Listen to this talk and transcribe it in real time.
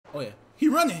Oh yeah, he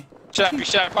running. Should I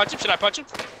punch him? Should I punch him?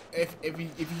 If he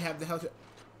have the health.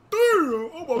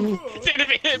 Oh my god. He didn't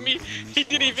even hit me. He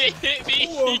didn't even hit me.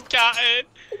 Oh, He got it.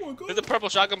 Oh my god. There's a purple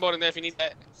shotgun bolt in there if you need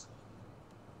that.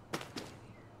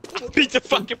 Oh Beat the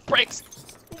fucking brakes.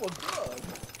 Oh my god.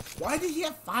 Why did he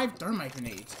have 5 thermite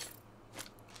grenades?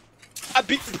 I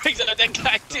beat the brakes out of that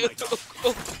guy too.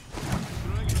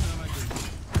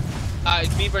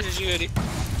 Alright, me versus you, Eddie.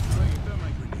 Alright,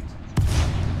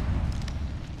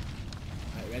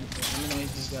 ready? Let me know when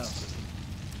to go.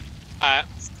 Alright.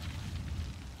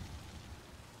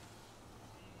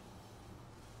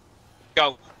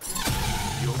 Go.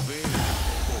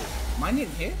 Mine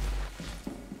didn't hit?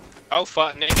 Oh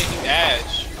fuck, nigga,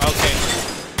 ass. Okay.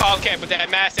 Okay, but that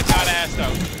mastiff not ass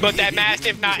though. But that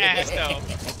mastiff not ass though.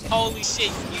 Holy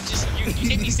shit, you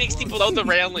hit me 60 below the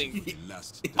railing.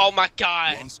 Oh my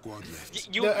god.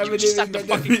 You just have to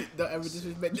fucking... Don't ever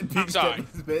disrespect the big I'm sorry.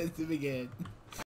 step again.